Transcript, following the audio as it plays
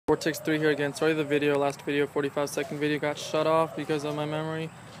Vortex3 here again. Sorry the video, last video, 45-second video got shut off because of my memory,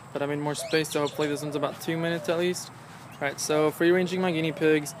 but I made more space, so hopefully this one's about 2 minutes at least. Alright, so free ranging my guinea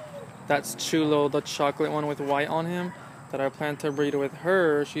pigs. That's Chulo, the chocolate one with white on him, that I plan to breed with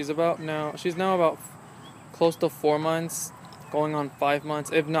her. She's now about close to 4 months, going on 5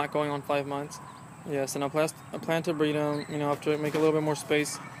 months, if not going on 5 months. Yes, and I plan to breed them, have to make a little bit more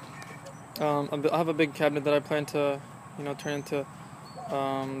space. I have a big cabinet that I plan to, turn into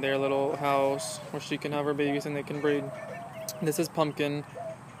their little house where she can have her babies and they can breed. This is Pumpkin,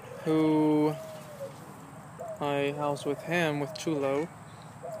 who I house with him, with Chulo.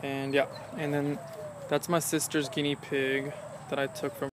 And yeah, and then that's my sister's guinea pig that I took from